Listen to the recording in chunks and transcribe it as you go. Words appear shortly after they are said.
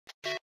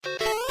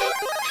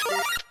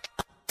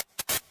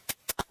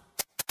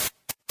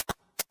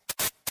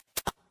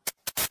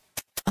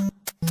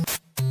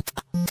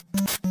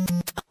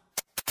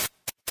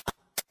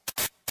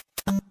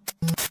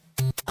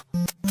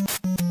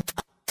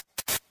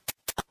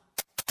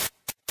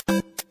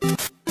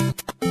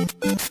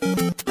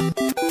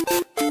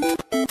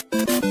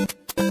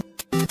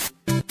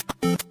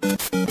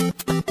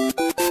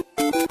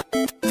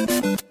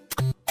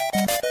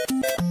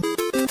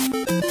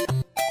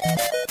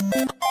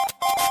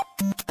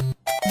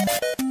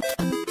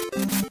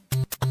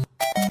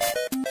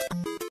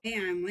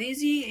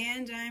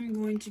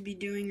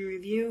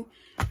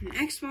an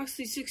Xbox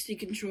 360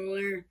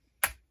 controller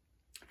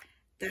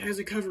that has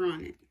a cover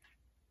on it.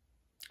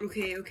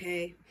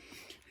 Okay.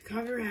 The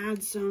cover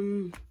adds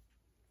some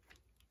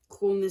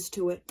coolness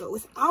to it, but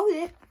without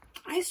it,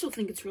 I still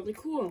think it's really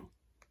cool.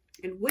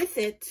 And with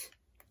it,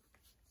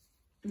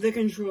 the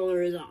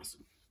controller is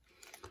awesome.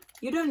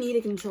 You don't need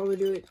a controller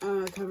to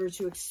cover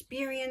to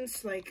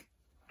experience like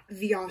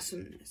the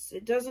awesomeness.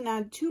 It doesn't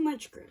add too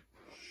much grip.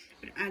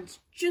 It adds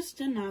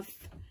just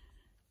enough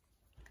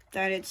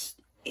that it's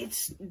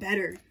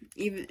better.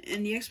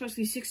 And the Xbox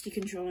 360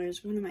 controller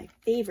is one of my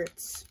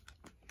favorites.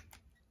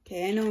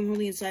 Okay, I know I'm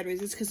holding it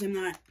sideways. It's because I'm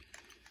not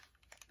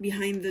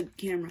behind the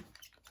camera.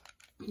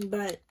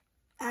 But,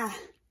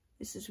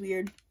 this is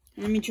weird.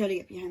 Let me try to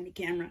get behind the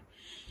camera.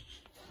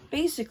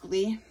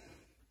 Basically,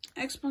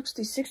 Xbox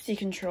 360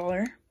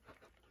 controller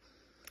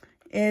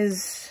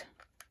is,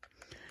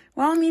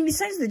 well, I mean,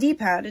 besides the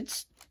D-pad,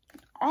 it's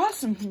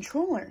awesome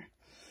controller.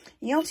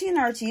 The LT and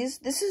RTs,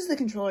 this is the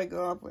controller I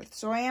grew up with,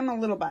 so I am a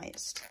little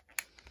biased.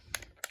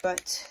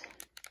 But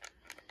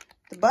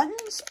the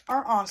buttons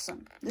are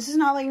awesome. This is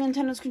not like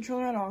Nintendo's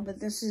controller at all, but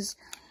this is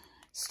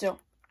still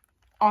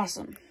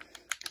awesome.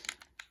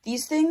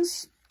 These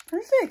things,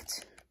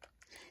 perfect.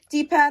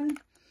 D-pad,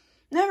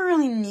 never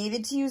really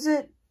needed to use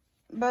it,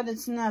 but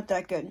it's not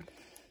that good.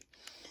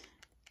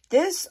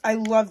 This, I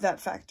love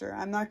that factor.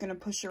 I'm not going to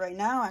push it right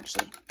now,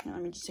 actually.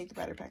 Let me just take the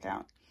battery pack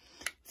out.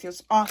 It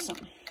feels awesome.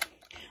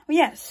 Oh,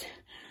 yes.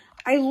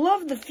 I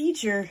love the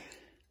feature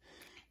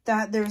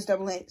that there's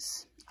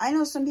AA's. I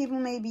know some people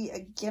may be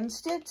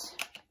against it,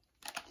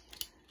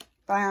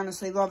 but I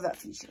honestly love that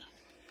feature.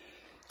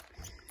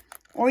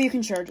 Or you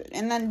can charge it.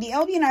 And then the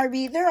LB and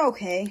RB, they're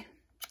okay.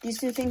 These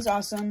two things,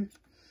 awesome.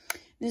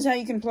 This is how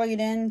you can plug it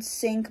in,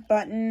 sync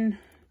button.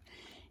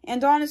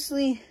 And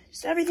honestly,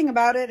 just everything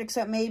about it,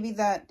 except maybe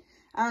that,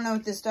 I don't know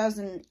what this does,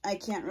 and I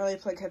can't really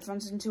plug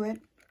headphones into it.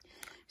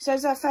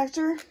 Besides that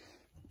factor,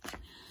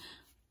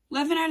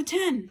 11 out of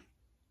 10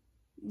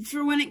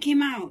 for when it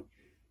came out.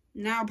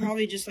 Now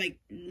probably just like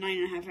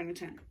 9.5 out of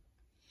 10.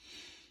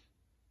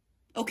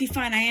 Okay,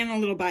 fine, I am a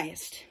little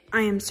biased.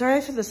 I am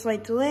sorry for the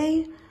slight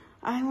delay.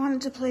 I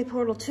wanted to play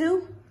Portal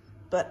 2,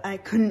 but I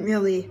couldn't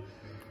really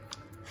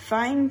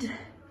find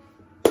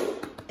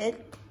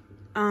it.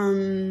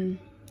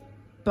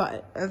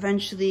 But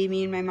eventually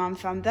me and my mom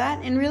found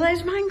that and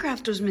realized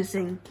Minecraft was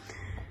missing.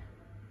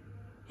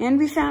 And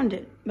we found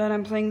it. But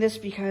I'm playing this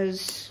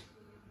because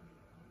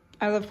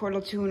I love Portal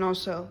 2, and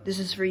also this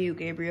is for you,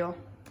 Gabriel.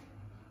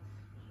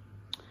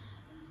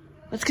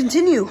 Let's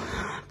continue.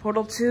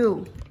 Portal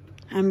 2.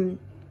 I'm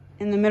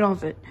in the middle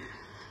of it.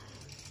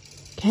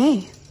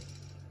 Okay.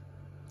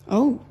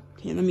 Oh,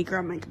 okay, let me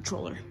grab my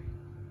controller.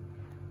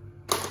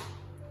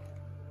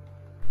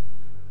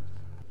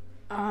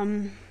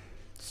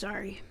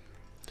 Sorry.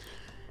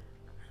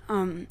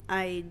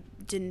 I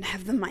didn't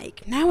have the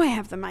mic. Now I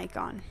have the mic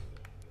on.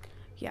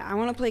 Yeah, I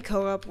want to play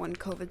co-op when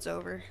COVID's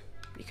over,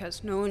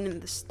 because no one in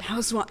this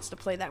house wants to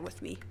play that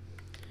with me.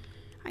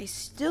 I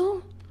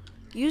still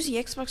use the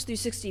Xbox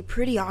 360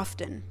 pretty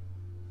often,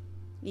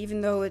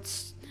 even though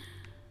it's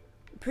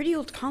a pretty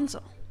old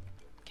console.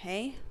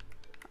 Okay?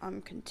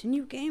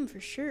 Continue game for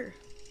sure.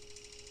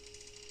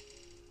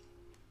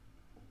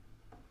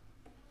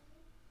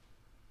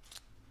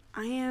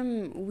 I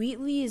am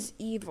Wheatley is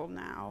evil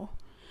now.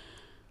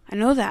 I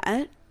know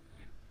that.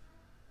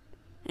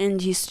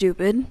 And he's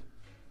stupid.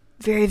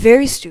 Very,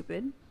 very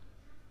stupid.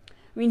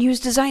 I mean, he was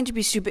designed to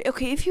be stupid.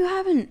 Okay, if you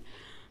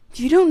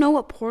don't know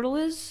what Portal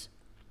is,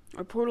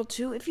 or Portal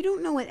 2, if you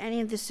don't know what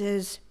any of this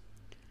is,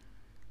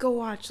 go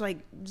watch, like,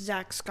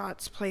 Zach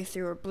Scott's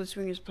playthrough or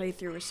Blitzwinger's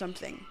playthrough or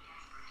something.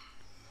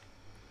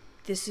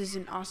 This is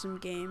an awesome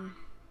game.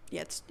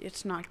 Yeah,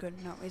 it's not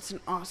good. No, it's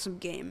an awesome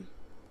game.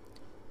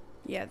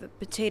 Yeah, the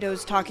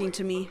potato's talking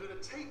to me. I'm going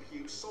to tape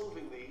you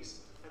solving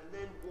these and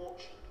then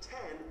watch 10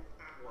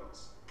 at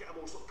once. Get a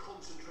more sort of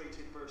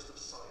concentrated burst of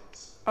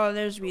science. Oh,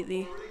 there's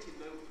Wheatley.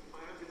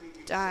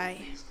 Die.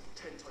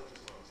 10 times as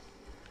fast.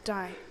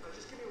 Die.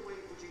 Just give me a wait,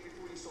 would you,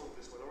 before you solve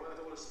this one, alright? I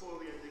don't want to spoil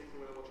the ending for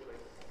when I watch it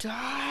later.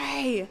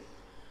 Die!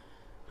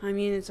 I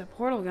mean, it's a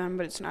portal gun,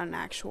 but it's not an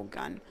actual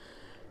gun.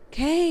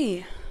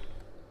 Okay.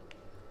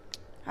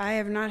 I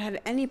have not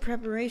had any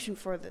preparation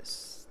for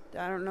this.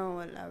 I don't know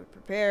what I would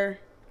prepare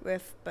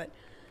with, but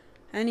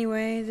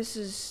anyway, this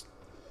is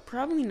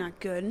probably not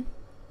good.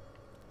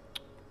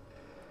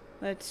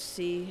 Let's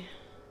see.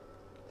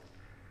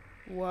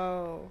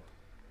 Whoa.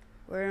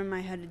 Where am I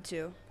headed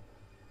to?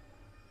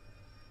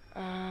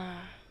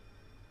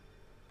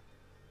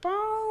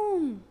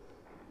 Boom!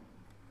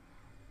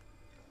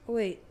 Oh,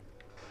 wait.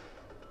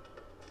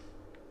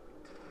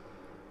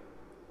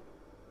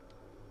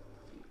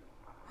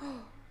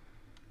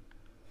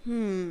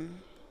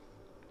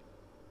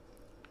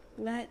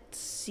 Let's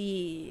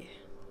see.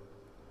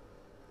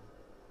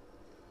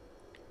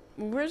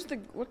 What's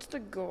the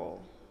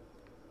goal?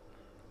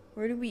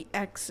 Where do we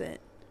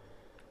exit?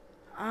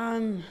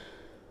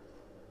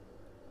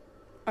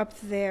 Up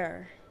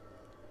there.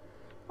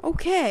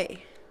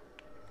 Okay.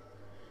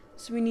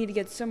 So we need to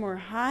get somewhere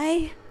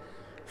high,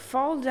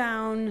 fall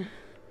down,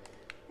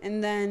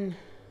 And then...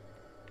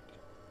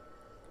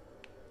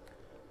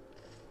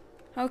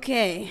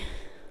 Okay.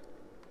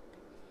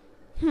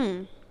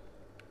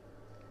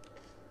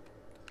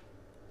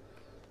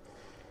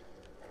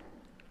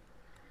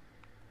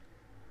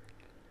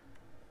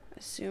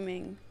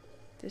 Assuming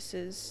this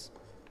is...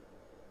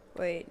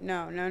 Wait,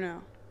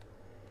 no.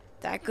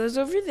 That goes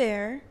over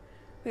there.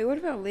 Wait, what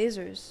about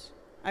lasers?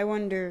 I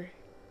wonder...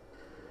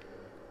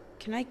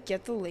 Can I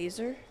get the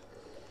laser?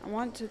 I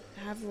want to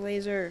have the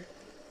laser.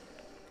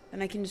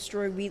 And I can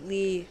destroy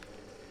Wheatley.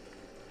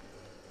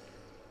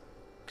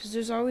 Because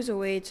there's always a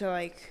way to,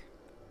 like,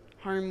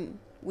 harm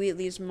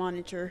Wheatley's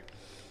monitor.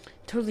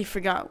 Totally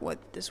forgot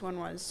what this one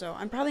was. So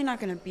I'm probably not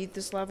going to beat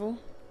this level.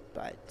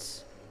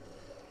 But...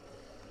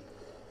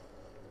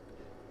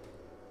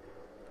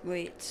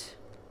 Wait.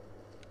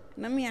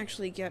 Let me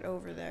actually get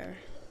over there.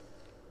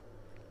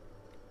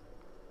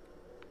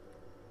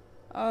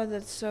 Oh,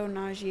 that's so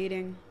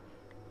nauseating.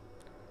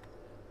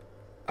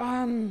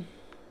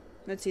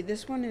 Let's see.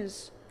 This one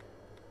is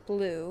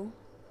blue.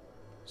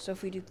 So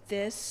if we do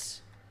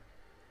this...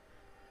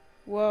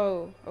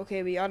 Whoa.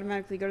 Okay, we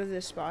automatically go to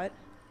this spot.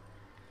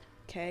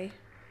 Okay.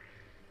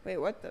 Wait,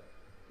 what the...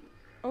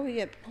 Oh, we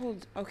get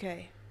pulled.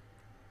 Okay.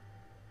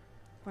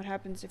 What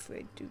happens if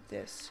we do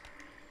this?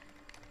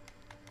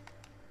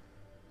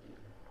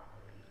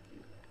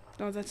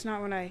 No, that's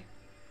not what I...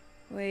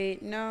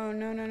 Wait,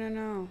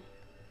 no.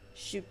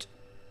 Shoot.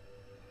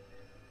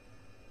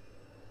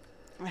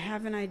 I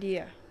have an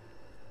idea.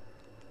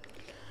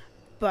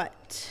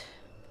 But...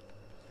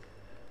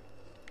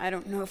 I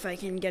don't know if I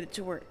can get it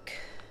to work.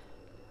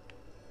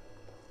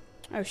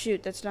 Oh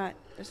shoot, that's not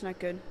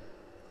good.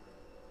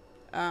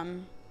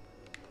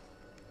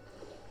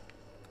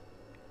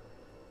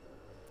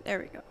 There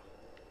we go.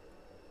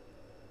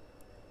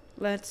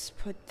 Let's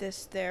put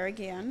this there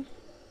again.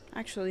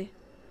 Actually,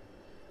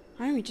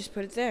 why don't we just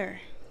put it there?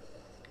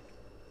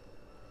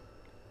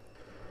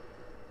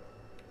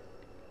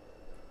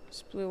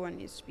 This blue one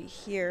needs to be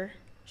here.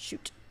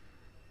 Shoot.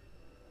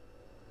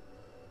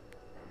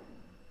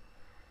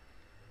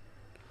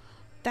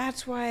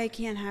 That's why I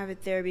can't have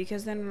it there,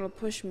 because then it'll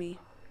push me.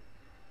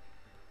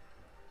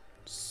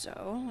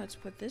 So, let's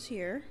put this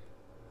here.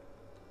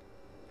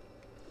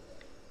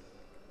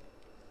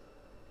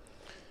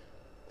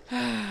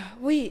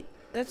 Wait,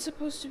 that's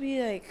supposed to be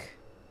like...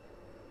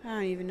 I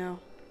don't even know.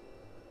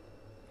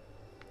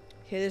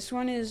 Okay, this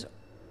one is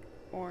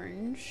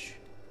orange.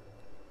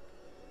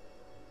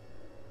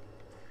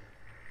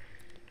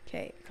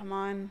 Okay, come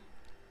on.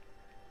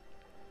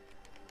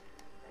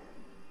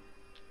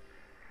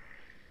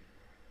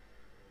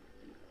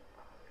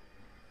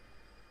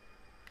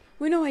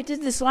 Wait, no, I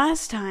did this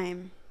last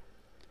time.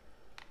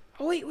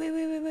 Oh, wait.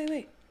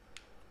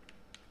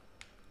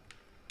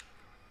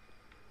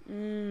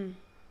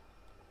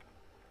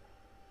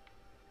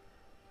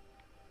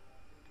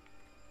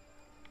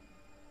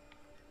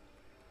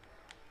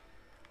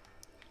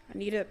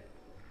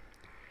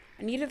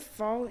 I need to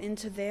fall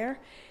into there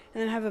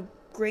and then have a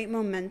great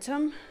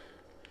momentum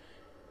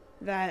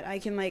that I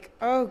can, like,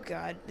 oh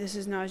god, this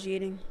is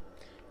nauseating.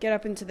 Get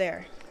up into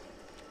there.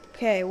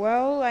 Okay,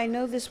 well, I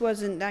know this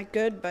wasn't that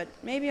good, but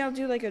maybe I'll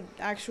do like an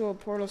actual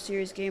Portal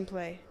series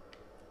gameplay.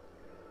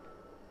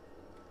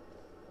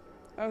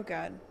 Oh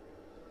god.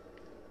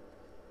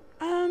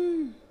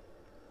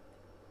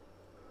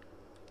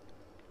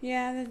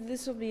 Yeah,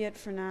 this will be it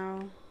for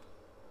now.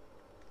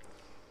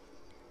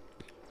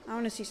 I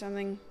want to see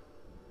something.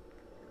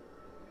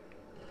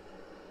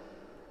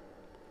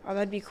 Oh,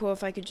 that'd be cool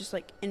if I could just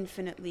like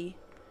infinitely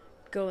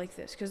go like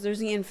this, because there's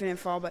the infinite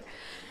fall, but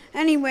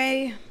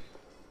anyway...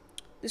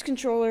 This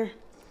controller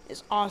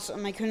is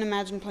awesome. I couldn't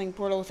imagine playing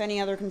Portal with any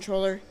other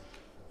controller,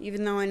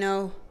 even though I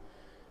know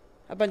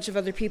a bunch of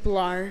other people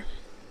are.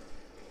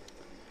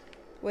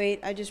 Wait,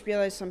 I just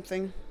realized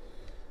something.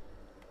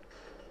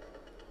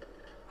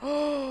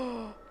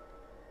 Oh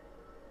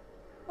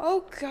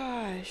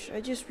gosh, I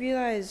just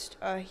realized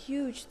a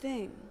huge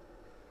thing.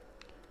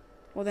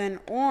 Well then,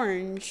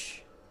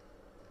 orange...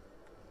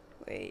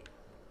 Wait,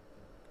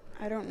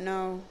 I don't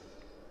know.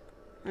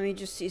 Let me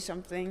just see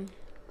something.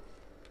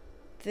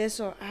 This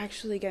will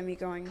actually get me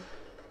going.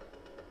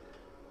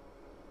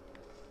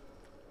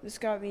 This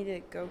got me to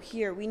go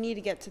here. We need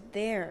to get to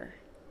there.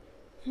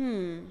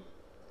 No.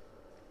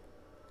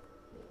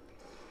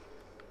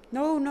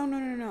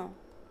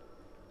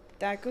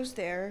 That goes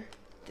there.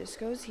 This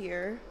goes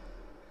here.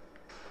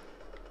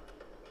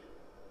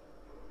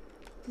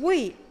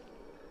 Wait.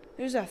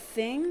 There's a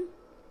thing?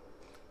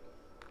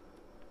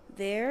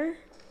 There?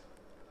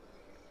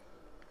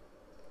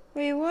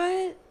 Wait,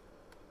 what?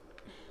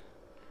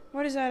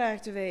 What does that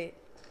activate?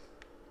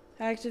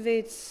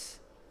 Activates...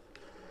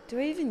 Do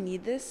I even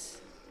need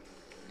this?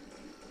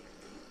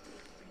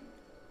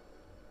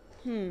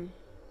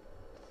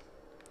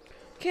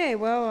 Okay,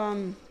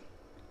 well,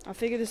 I'll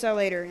figure this out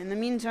later. In the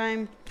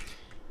meantime,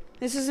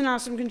 this is an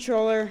awesome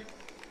controller.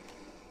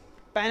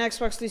 Buy an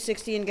Xbox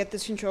 360 and get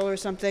this controller or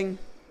something.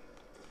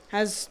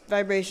 Has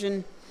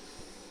vibration.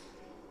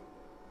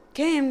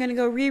 Okay, I'm gonna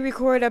go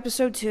re-record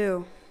episode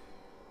 2.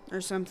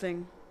 Or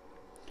something.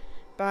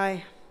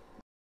 Bye.